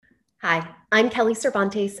Hi, I'm Kelly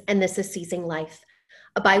Cervantes, and this is Seizing Life,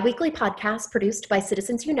 a biweekly podcast produced by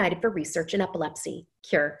Citizens United for Research in Epilepsy,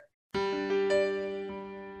 CURE.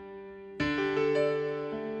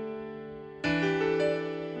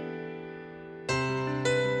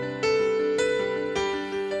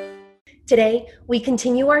 Today, we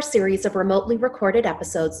continue our series of remotely recorded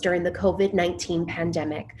episodes during the COVID-19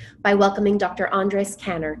 pandemic by welcoming Dr. Andres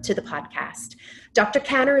Kanner to the podcast. Dr.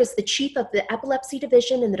 Kanner is the chief of the Epilepsy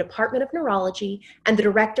Division in the Department of Neurology and the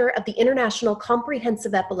director of the International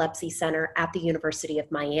Comprehensive Epilepsy Center at the University of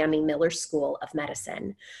Miami Miller School of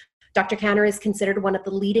Medicine. Dr. Kanner is considered one of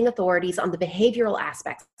the leading authorities on the behavioral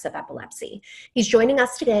aspects of epilepsy. He's joining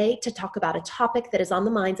us today to talk about a topic that is on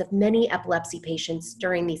the minds of many epilepsy patients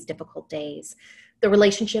during these difficult days: the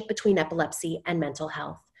relationship between epilepsy and mental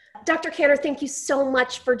health. Dr. Kanner, thank you so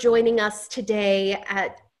much for joining us today.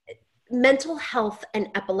 Mental health and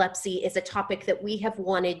epilepsy is a topic that we have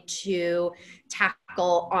wanted to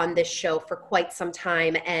tackle on this show for quite some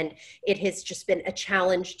time, and it has just been a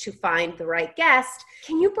challenge to find the right guest.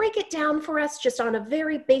 Can you break it down for us just on a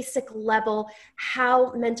very basic level,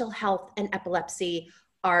 how mental health and epilepsy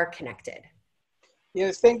are connected?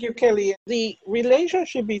 Yes, thank you, Kelly. The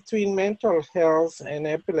relationship between mental health and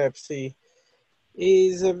epilepsy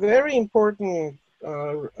is a very important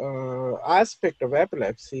aspect of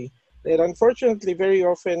epilepsy that unfortunately very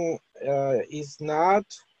often is not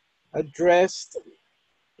addressed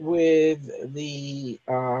with the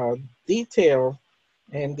detail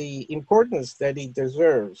and the importance that it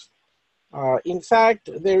deserves. In fact,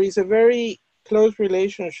 there is a very close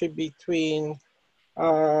relationship between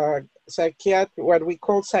what we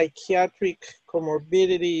call psychiatric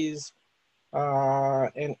comorbidities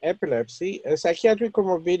and epilepsy. A psychiatric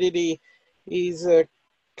comorbidity is a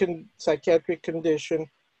psychiatric condition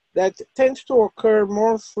that tends to occur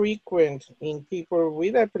more frequent in people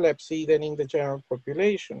with epilepsy than in the general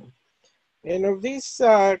population. And of these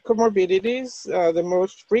comorbidities, the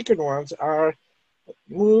most frequent ones are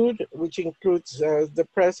mood, which includes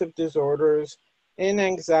depressive disorders, and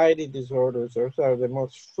anxiety disorders. Those are the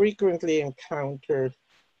most frequently encountered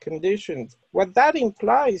conditions. What that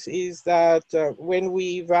implies is that when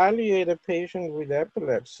we evaluate a patient with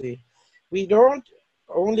epilepsy, we don't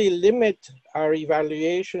only limit our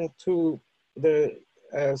evaluation to the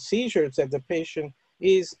seizures that the patient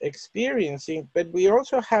is experiencing, but we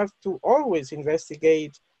also have to always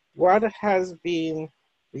investigate what has been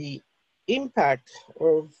the impact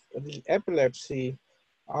of the epilepsy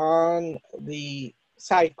on the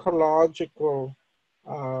psychological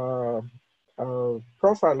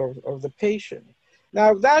profile of the patient.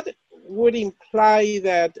 Now, that would imply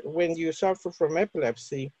that when you suffer from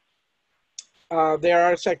epilepsy, there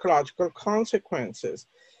are psychological consequences,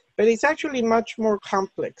 but it's actually much more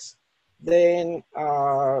complex than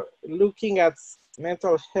looking at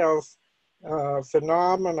mental health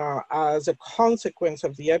phenomena as a consequence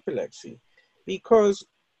of the epilepsy, because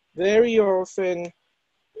very often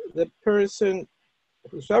the person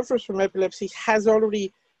who suffers from epilepsy has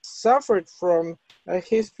already suffered from a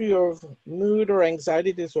history of mood or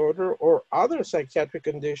anxiety disorder or other psychiatric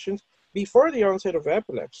conditions before the onset of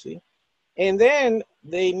epilepsy. And then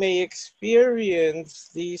they may experience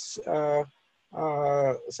these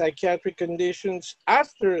psychiatric conditions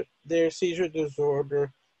after their seizure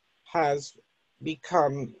disorder has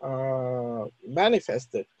become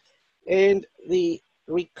manifested. And the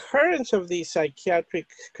recurrence of these psychiatric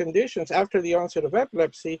conditions after the onset of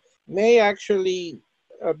epilepsy may actually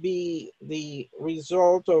be the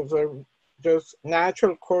result of a just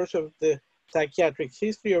natural course of the psychiatric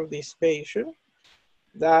history of this patient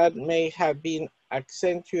that may have been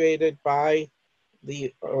accentuated by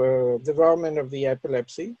the development of the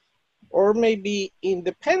epilepsy, or may be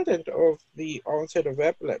independent of the onset of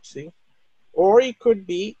epilepsy, or it could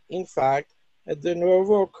be, in fact, a de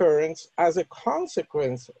novo occurrence as a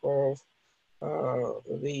consequence of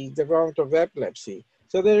the development of epilepsy.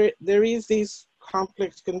 So there is this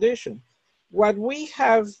complex condition. What we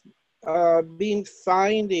have been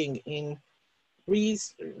finding in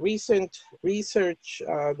recent research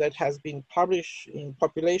that has been published in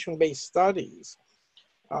population-based studies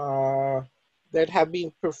that have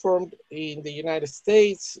been performed in the United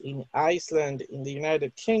States, in Iceland, in the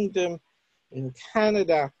United Kingdom, in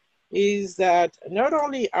Canada, is that not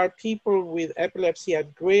only are people with epilepsy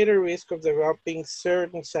at greater risk of developing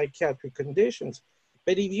certain psychiatric conditions,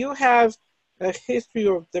 but if you have a history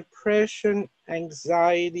of depression,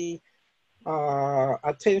 anxiety,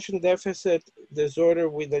 attention deficit disorder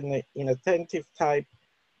with an inattentive type,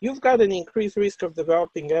 you've got an increased risk of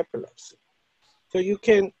developing epilepsy. So you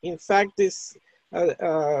can, in fact,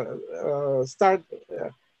 start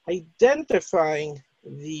identifying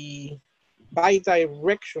the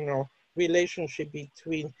bidirectional relationship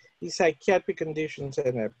between the psychiatric conditions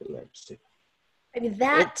and epilepsy. I mean,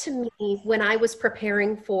 that to me, when I was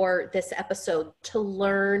preparing for this episode, to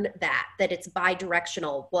learn that it's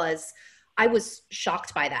bidirectional I was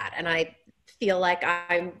shocked by that. And I feel like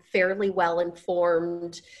I'm fairly well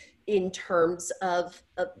informed in terms of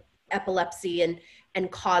epilepsy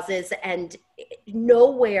and causes. And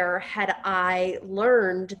nowhere had I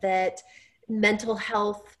learned that mental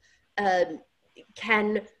health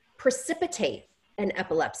can precipitate an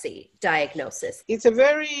epilepsy diagnosis. It's a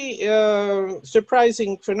very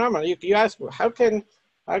surprising phenomenon. You ask, how can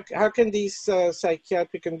these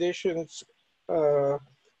psychiatric conditions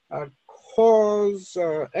cause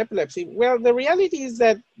epilepsy? Well, the reality is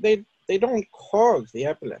that they don't cause the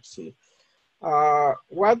epilepsy.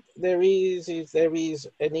 What there is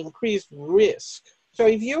an increased risk. So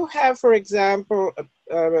if you have, for example,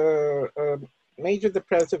 a major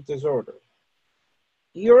depressive disorder,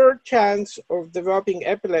 your chance of developing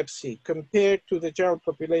epilepsy compared to the general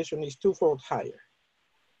population is twofold higher.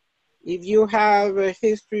 If you have a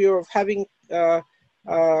history of having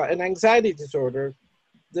an anxiety disorder,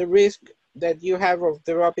 the risk that you have of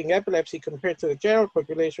developing epilepsy compared to the general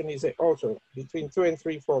population is also between 2 and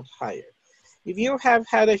 3-fold higher. If you have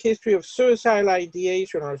had a history of suicidal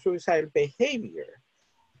ideation or suicidal behavior,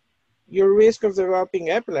 your risk of developing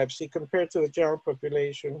epilepsy compared to the general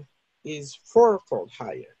population is 4-fold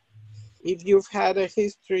higher. If you've had a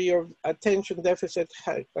history of attention deficit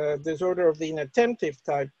disorder of the inattentive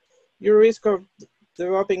type, your risk of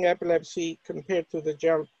developing epilepsy compared to the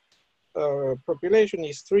general population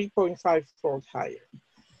is 3.5-fold higher.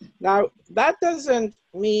 Now, that doesn't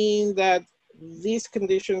mean that these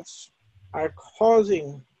conditions are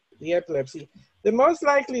causing the epilepsy. The most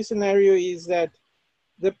likely scenario is that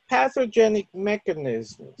the pathogenic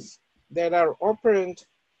mechanisms that are operant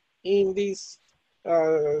in these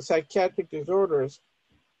psychiatric disorders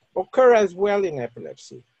occur as well in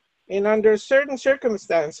epilepsy. And under certain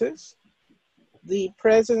circumstances, the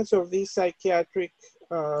presence of these psychiatric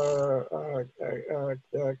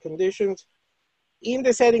conditions in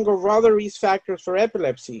the setting of other risk factors for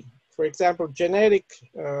epilepsy, for example, genetic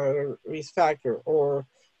risk factor or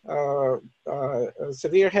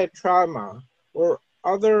severe head trauma or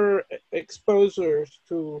other exposures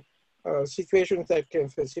to situations that can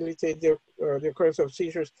facilitate the occurrence of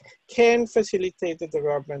seizures, can facilitate the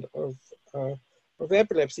development of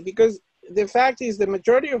epilepsy. Because the fact is the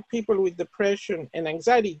majority of people with depression and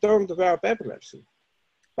anxiety don't develop epilepsy.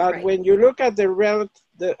 But right. When you look at the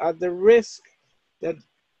risk that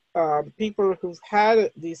people who've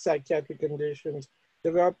had these psychiatric conditions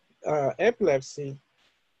develop epilepsy,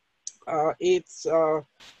 it's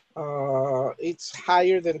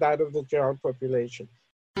higher than that of the general population.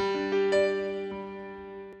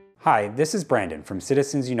 Hi, this is Brandon from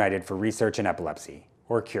Citizens United for Research in Epilepsy,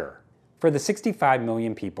 or CURE. For the 65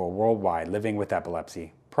 million people worldwide living with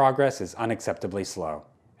epilepsy, progress is unacceptably slow.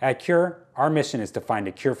 At CURE, our mission is to find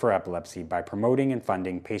a cure for epilepsy by promoting and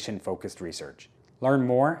funding patient-focused research. Learn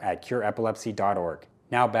more at cureepilepsy.org.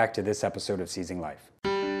 Now back to this episode of Seizing Life.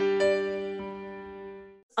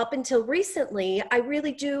 Up until recently, I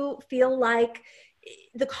really do feel like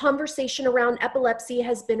the conversation around epilepsy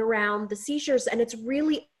has been around the seizures, and it's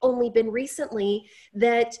really only been recently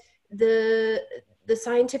that the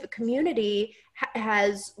scientific community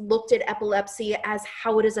has looked at epilepsy as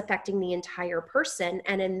how it is affecting the entire person,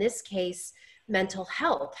 and in this case, mental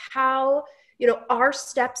health. How, are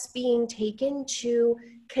steps being taken to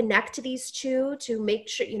connect these two, to make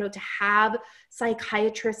sure, to have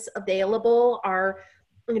psychiatrists available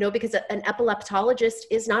because an epileptologist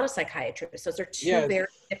is not a psychiatrist. Those are two very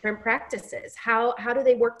different practices. How do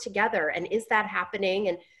they work together? And is that happening?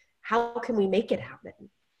 And how can we make it happen?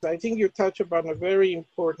 I think you touch upon a very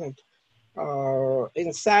important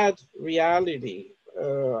and sad reality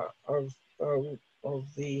of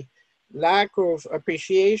the lack of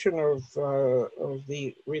appreciation of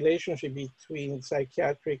the relationship between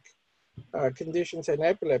psychiatric conditions and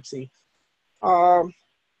epilepsy.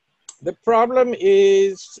 The problem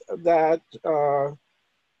is that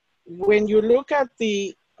when you look at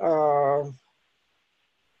the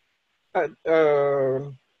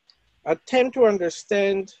attempt to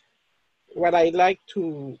understand what I like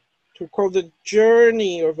to call the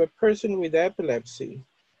journey of a person with epilepsy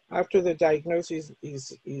after the diagnosis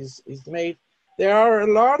is made, there are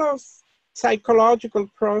a lot of psychological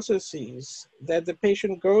processes that the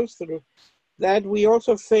patient goes through that we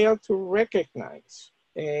also fail to recognize,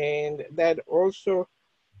 and that also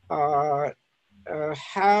have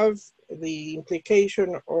the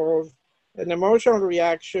implication of an emotional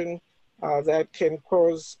reaction that can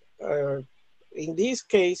cause, in this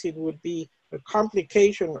case, it would be a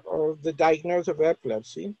complication of the diagnosis of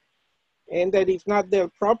epilepsy, and that if not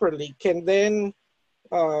dealt properly, can then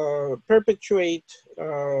perpetuate,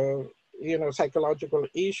 psychological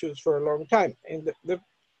issues for a long time. And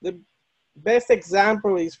the best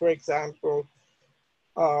example is, for example,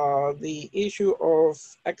 the issue of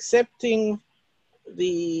accepting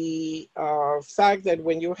the fact that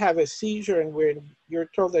when you have a seizure and when you're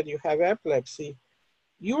told that you have epilepsy,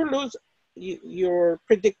 you lose your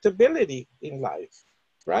predictability in life,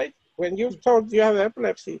 right? When you're told you have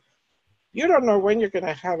epilepsy, you don't know when you're going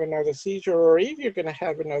to have another seizure or if you're going to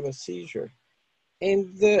have another seizure.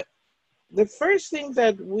 And the first thing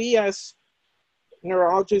that we as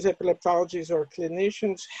neurologists, epileptologists, or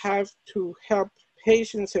clinicians have to help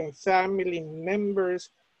patients and family members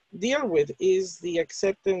deal with is the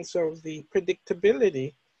acceptance of the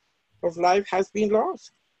predictability of life has been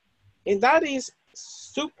lost. And that is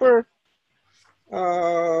super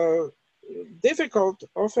difficult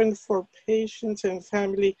often for patients and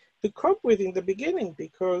family to cope with in the beginning,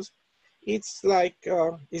 because it's like,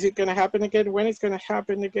 is it going to happen again? When it's going to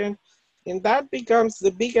happen again? And that becomes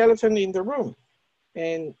the big elephant in the room.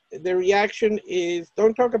 And the reaction is,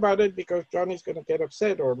 don't talk about it because Johnny's going to get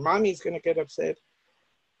upset or mommy's going to get upset.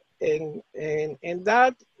 And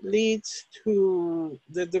that leads to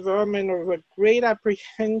the development of a great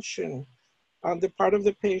apprehension on the part of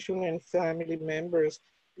the patient and family members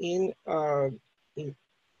in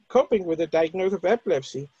coping with the diagnosis of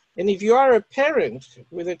epilepsy. And if you are a parent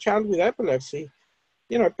with a child with epilepsy,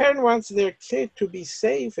 a parent wants their kid to be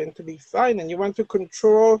safe and to be fine, and you want to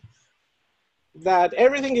control that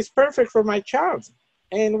everything is perfect for my child.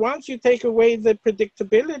 And once you take away the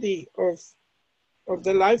predictability of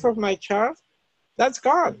the life of my child, that's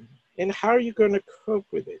gone. And how are you going to cope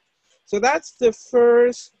with it? So that's the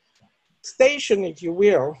first station, if you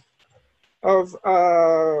will, of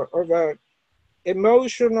a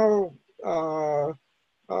emotional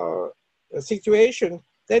situation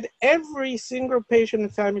that every single patient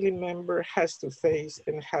and family member has to face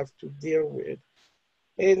and have to deal with.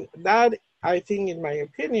 And that, I think, in my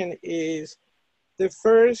opinion, is the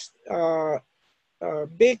first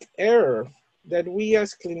big error that we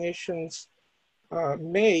as clinicians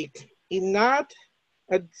make in not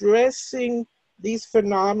addressing these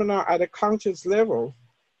phenomena at a conscious level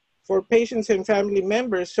for patients and family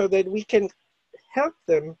members so that we can help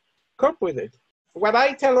them cope with it. What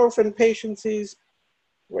I tell often patients is,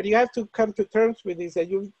 what you have to come to terms with is that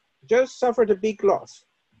you've just suffered a big loss.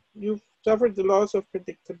 You've suffered the loss of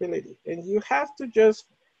predictability, and you have to just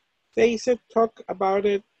face it, talk about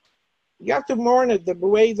it. You have to mourn it the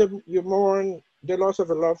way that you mourn the loss of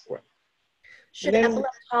a loved one. Should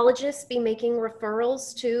epileptologists be making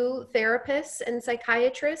referrals to therapists and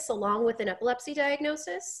psychiatrists along with an epilepsy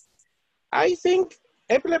diagnosis? I think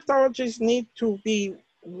epileptologists need to be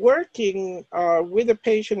working with the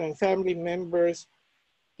patient and family members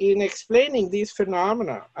in explaining these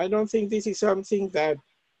phenomena. I don't think this is something that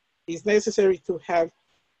is necessary to have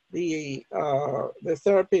the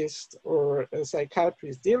therapist or a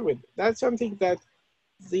psychiatrist deal with. That's something that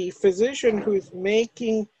the physician who is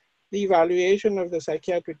making the evaluation of the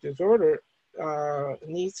psychiatric disorder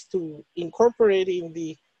needs to incorporate in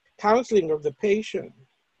the counseling of the patient,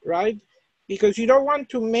 right? Because you don't want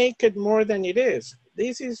to make it more than it is.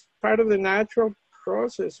 This is part of the natural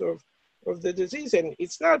process of the disease. And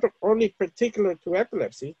it's not only particular to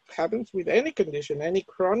epilepsy. It happens with any condition, any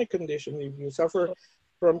chronic condition. If you suffer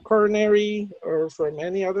from coronary or from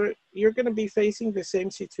any other, you're going to be facing the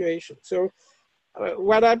same situation. So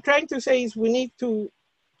what I'm trying to say is we need to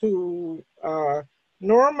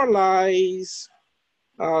normalize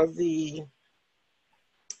the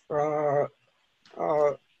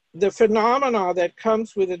phenomena that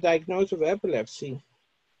comes with the diagnosis of epilepsy,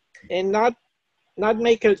 and not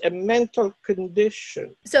make it a mental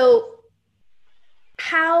condition. So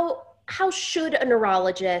how should a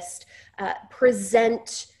neurologist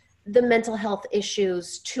present the mental health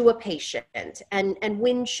issues to a patient, and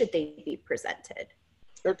when should they be presented?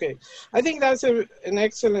 Okay, I think that's an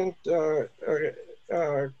excellent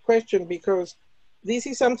question, because this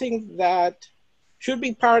is something that should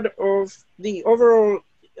be part of the overall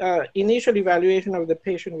initial evaluation of the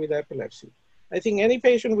patient with epilepsy. I think any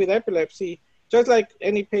patient with epilepsy, just like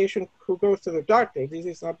any patient who goes to the doctor, this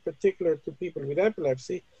is not particular to people with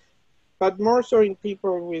epilepsy, but more so in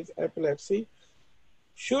people with epilepsy,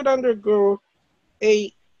 should undergo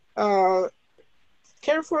a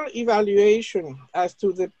careful evaluation as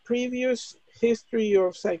to the previous history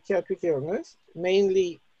of psychiatric illness,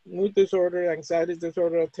 mainly mood disorder, anxiety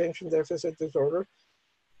disorder, attention deficit disorder,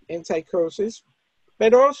 and psychosis,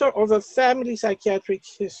 but also of a family psychiatric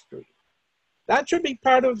history. That should be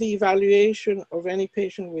part of the evaluation of any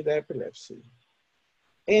patient with epilepsy.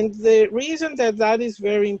 And the reason that that is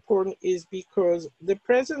very important is because the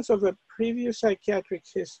presence of a previous psychiatric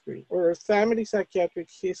history or a family psychiatric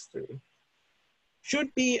history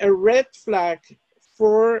should be a red flag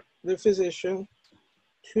for the physician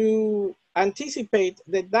to anticipate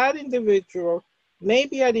that that individual may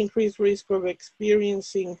be at increased risk of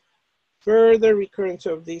experiencing further recurrence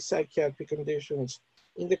of these psychiatric conditions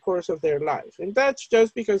in the course of their life. And that's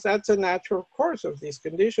just because that's a natural course of these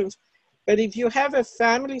conditions. But if you have a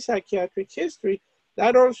family psychiatric history,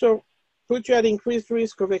 that also puts you at increased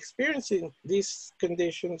risk of experiencing these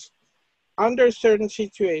conditions under certain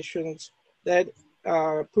situations that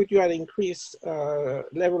put you at increased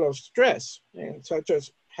level of stress, and such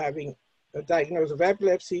as having a diagnosis of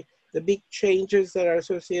epilepsy, the big changes that are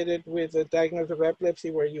associated with a diagnosis of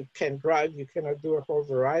epilepsy where you can drive, you cannot do a whole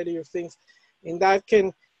variety of things. And that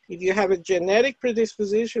can, if you have a genetic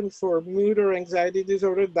predisposition for mood or anxiety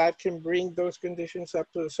disorder, that can bring those conditions up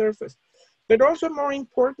to the surface. But also more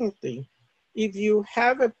importantly, if you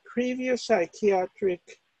have a previous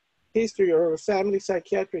psychiatric history or a family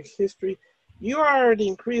psychiatric history, you are at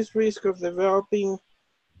increased risk of developing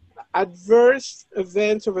adverse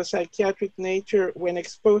events of a psychiatric nature when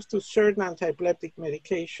exposed to certain antiepileptic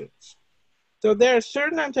medications. So there are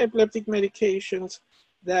certain antiepileptic medications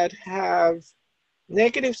that have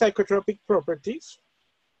negative psychotropic properties.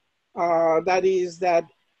 That is that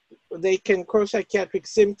they can cause psychiatric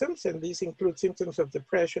symptoms, and these include symptoms of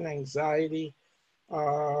depression, anxiety,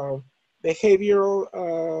 behavioral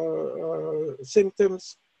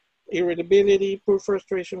symptoms, irritability, poor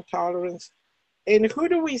frustration tolerance. And who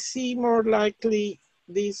do we see more likely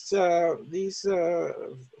these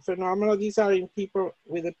phenomena? These are in people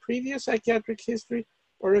with a previous psychiatric history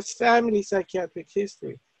or a family psychiatric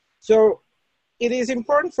history. So it is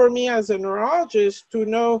important for me as a neurologist to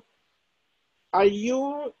know, are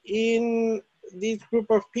you in this group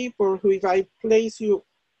of people who, if I place you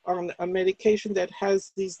on a medication that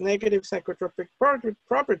has these negative psychotropic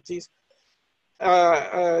properties, you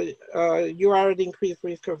are at increased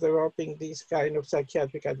risk of developing these kind of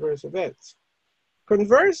psychiatric adverse events.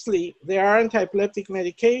 Conversely, there are antiepileptic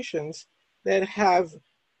medications that have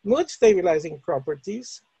mood stabilizing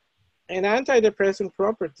properties and antidepressant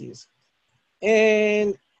properties.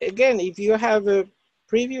 And again, if you have a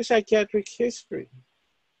previous psychiatric history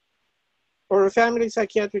or a family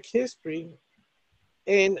psychiatric history,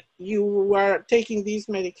 and you are taking these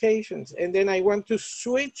medications, and then I want to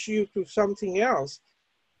switch you to something else,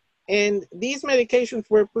 and these medications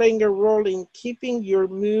were playing a role in keeping your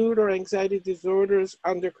mood or anxiety disorders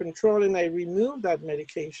under control, and I remove that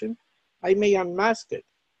medication, I may unmask it,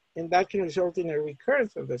 and that can result in a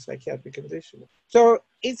recurrence of the psychiatric condition. So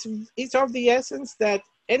it's of the essence that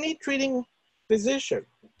any treating physician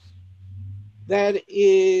that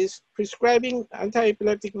is prescribing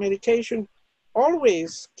antiepileptic medication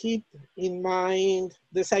always keep in mind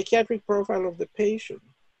the psychiatric profile of the patient,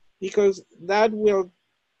 because that will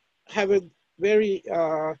have a very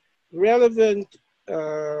relevant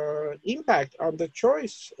impact on the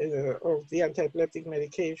choice of the antiepileptic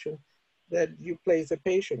medication that you place the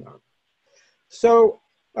patient on. So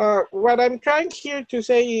what I'm trying here to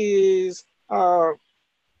say is, I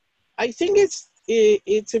think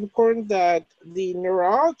it's important that the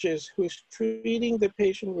neurologist who's treating the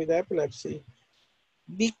patient with epilepsy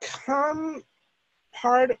become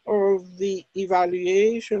part of the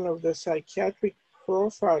evaluation of the psychiatric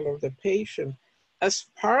profile of the patient as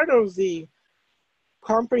part of the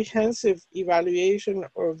comprehensive evaluation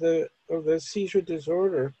of the seizure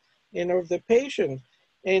disorder and of the patient,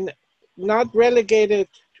 and not relegated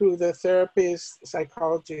to the therapist,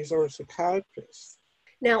 psychologist, or psychiatrist.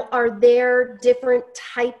 Now, are there different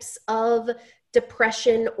types of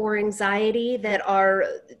depression or anxiety that are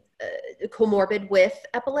comorbid with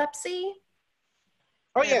epilepsy?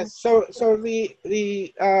 Oh yes. So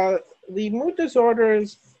the mood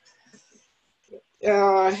disorders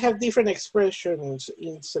have different expressions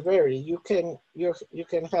in severity. You can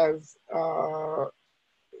have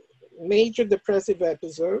major depressive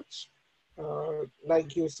episodes,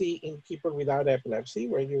 like you see in people without epilepsy,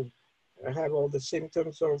 where you have all the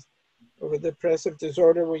symptoms of a depressive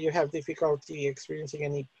disorder, where you have difficulty experiencing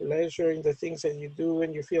any pleasure in the things that you do,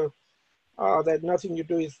 and you feel that nothing you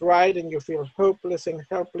do is right, and you feel hopeless and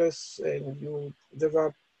helpless, and you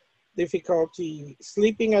develop difficulty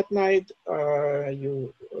sleeping at night,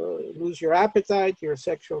 you lose your appetite, your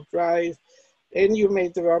sexual drive, and you may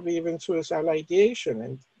develop even suicidal ideation.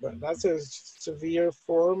 And that's a severe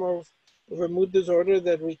form of a mood disorder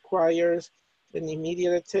that requires an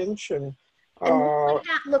immediate attention. And what would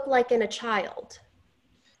that look like in a child?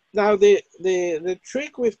 Now, the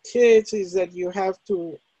trick with kids is that you have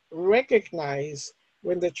to recognize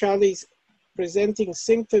when the child is presenting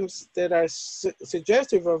symptoms that are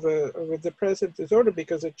suggestive of a depressive disorder,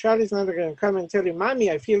 because a child is not going to come and tell you,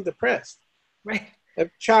 "Mommy, I feel depressed." Right. A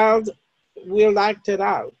child will act it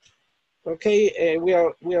out, okay?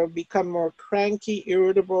 Will become more cranky,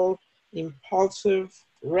 irritable, impulsive,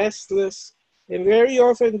 restless. And very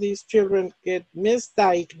often these children get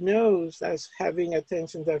misdiagnosed as having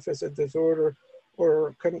attention deficit disorder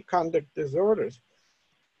or conduct disorders.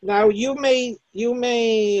 Now you may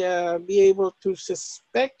be able to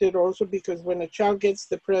suspect it also because when a child gets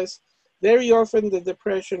depressed, very often the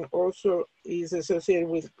depression also is associated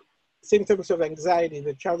with symptoms of anxiety.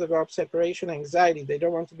 The child develops separation anxiety. They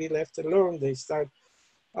don't want to be left alone. They start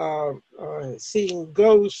seeing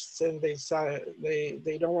ghosts, and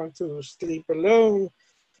they don't want to sleep alone.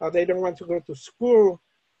 They don't want to go to school.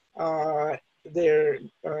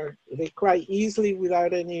 They cry easily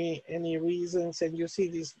without any reasons, and you see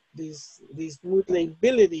these mood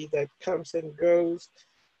lability that comes and goes,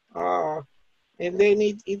 and then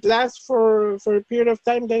it lasts for a period of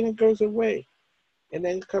time. Then it goes away, and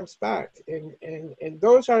then it comes back, and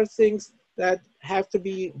those are things that have to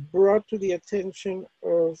be brought to the attention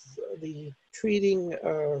of the treating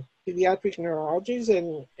pediatric neurologists,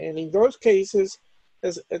 and in those cases,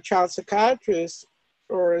 as a child psychiatrist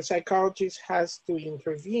or a psychologist has to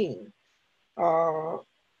intervene.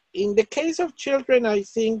 In the case of children, I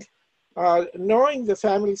think knowing the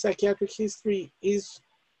family psychiatric history is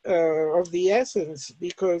of the essence,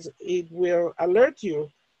 because it will alert you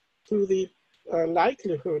to the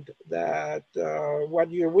likelihood that what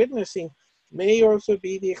you're witnessing may also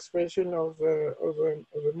be the expression of a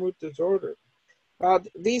mood disorder.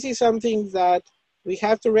 This is something that we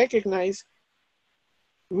have to recognize.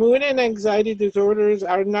 Mood and anxiety disorders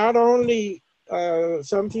are not only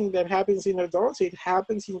something that happens in adults, it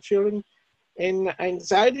happens in children, and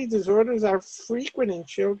anxiety disorders are frequent in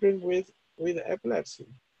children with epilepsy.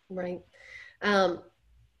 Right.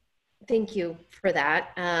 Thank you for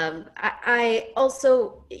that. I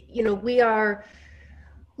also, we are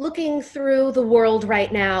looking through the world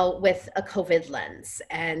right now with a COVID lens,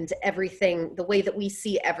 and everything, the way that we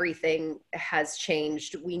see everything has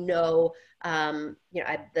changed. We know,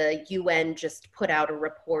 the UN just put out a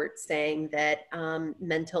report saying that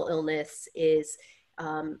mental illness is,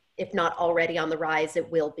 if not already on the rise, it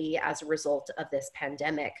will be as a result of this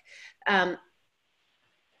pandemic.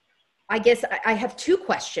 I guess I have two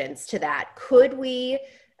questions to that. Could we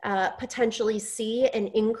potentially see an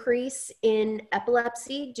increase in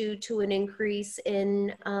epilepsy due to an increase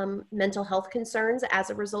in mental health concerns as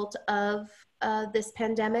a result of this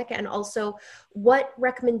pandemic? And also, what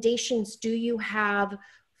recommendations do you have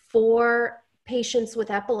for patients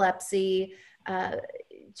with epilepsy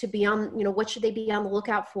to be on, what should they be on the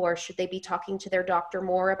lookout for? Should they be talking to their doctor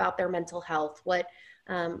more about their mental health? What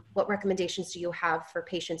recommendations do you have for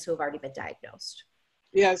patients who have already been diagnosed?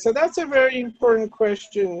 Yeah, so that's a very important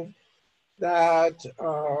question that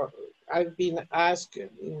I've been asked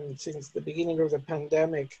since the beginning of the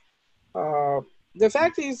pandemic. The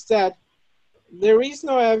fact is that there is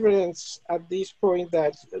no evidence at this point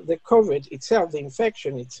that the COVID itself, the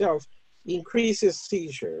infection itself, increases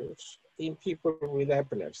seizures in people with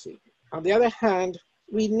epilepsy. On the other hand,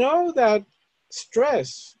 we know that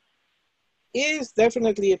stress is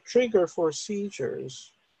definitely a trigger for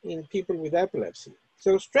seizures in people with epilepsy.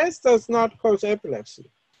 So stress does not cause epilepsy.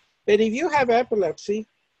 But if you have epilepsy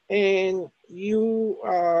and you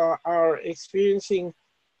are experiencing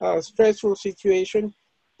a stressful situation,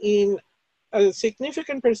 in a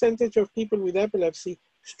significant percentage of people with epilepsy,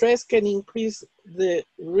 stress can increase the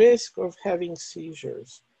risk of having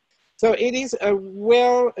seizures. So it is a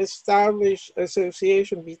well-established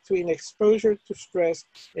association between exposure to stress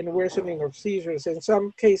and worsening of seizures. And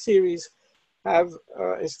some case series have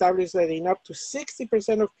established that in up to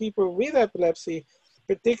 60% of people with epilepsy,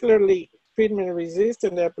 particularly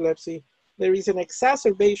treatment-resistant epilepsy, there is an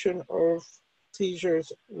exacerbation of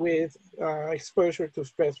seizures with exposure to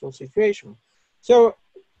stressful situations. So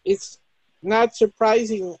it's not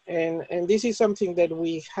surprising, and this is something that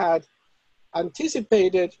we had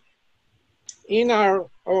anticipated in our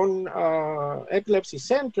own epilepsy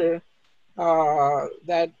center,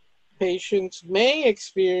 that patients may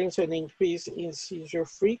experience an increase in seizure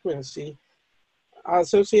frequency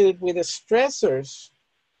associated with the stressors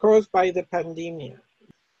caused by the pandemic.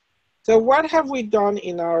 So what have we done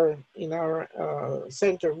in our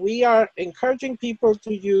center? We are encouraging people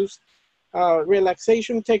to use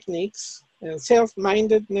relaxation techniques and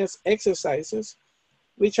self-mindedness exercises,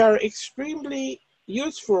 which are extremely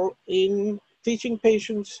useful in teaching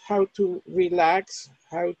patients how to relax,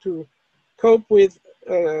 how to cope with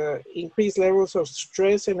increased levels of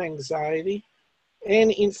stress and anxiety.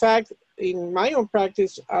 And in fact, in my own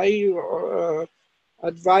practice, I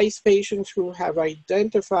advise patients who have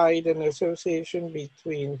identified an association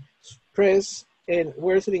between stress and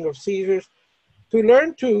worsening of seizures to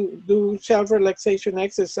learn to do self-relaxation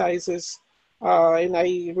exercises. And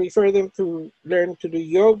I refer them to learn to do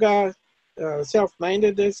yoga,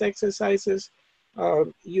 self-mindedness exercises,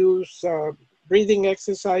 use breathing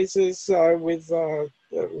exercises with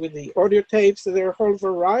the audio tapes. There are a whole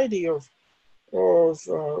variety of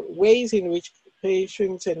ways in which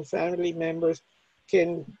patients and family members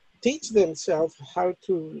can teach themselves how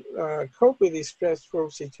to cope with these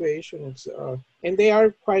stressful situations, and they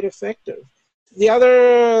are quite effective. The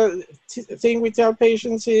other thing we tell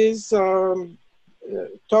patients is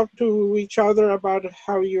talk to each other about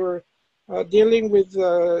how you're dealing with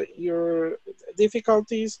your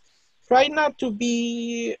difficulties. Try not to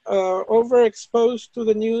be overexposed to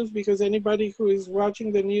the news, because anybody who is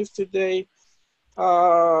watching the news today,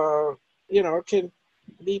 can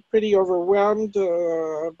be pretty overwhelmed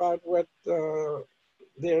about what they're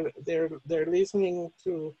listening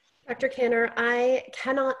to. Dr. Kanner, I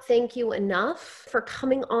cannot thank you enough for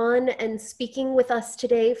coming on and speaking with us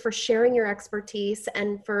today, for sharing your expertise,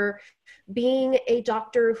 and for being a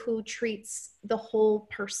doctor who treats the whole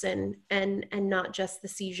person and not just the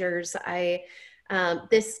seizures.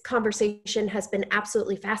 This conversation has been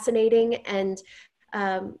absolutely fascinating, and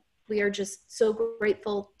we are just so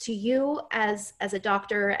grateful to you as a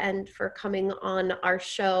doctor, and for coming on our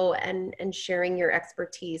show and sharing your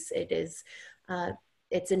expertise.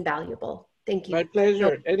 It's invaluable. Thank you. My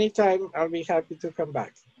pleasure. Anytime, I'll be happy to come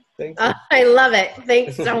back. Thank you. I love it.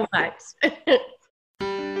 Thanks so much.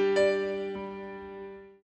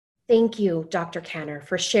 Thank you, Dr. Kanner,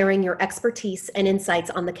 for sharing your expertise and insights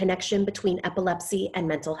on the connection between epilepsy and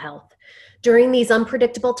mental health. During these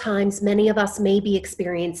unpredictable times, many of us may be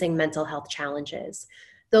experiencing mental health challenges.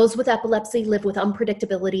 Those with epilepsy live with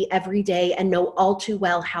unpredictability every day and know all too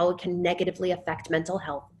well how it can negatively affect mental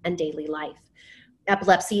health and daily life.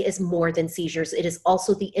 Epilepsy is more than seizures. It is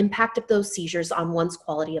also the impact of those seizures on one's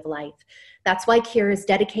quality of life. That's why Cure is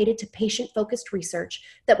dedicated to patient-focused research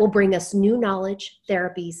that will bring us new knowledge,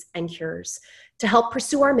 therapies, and cures. To help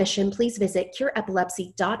pursue our mission, please visit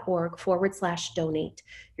cureepilepsy.org/donate.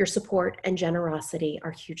 Your support and generosity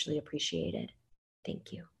are hugely appreciated.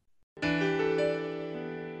 Thank you.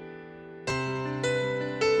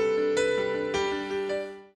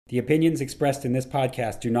 The opinions expressed in this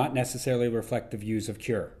podcast do not necessarily reflect the views of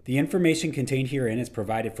Cure. The information contained herein is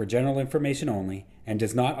provided for general information only and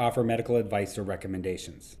does not offer medical advice or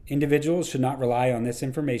recommendations. Individuals should not rely on this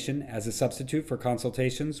information as a substitute for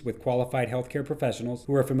consultations with qualified healthcare professionals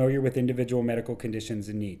who are familiar with individual medical conditions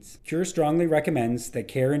and needs. Cure strongly recommends that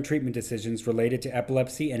care and treatment decisions related to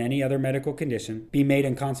epilepsy and any other medical condition be made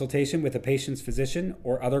in consultation with a patient's physician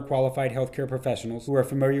or other qualified healthcare professionals who are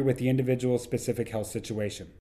familiar with the individual's specific health situation.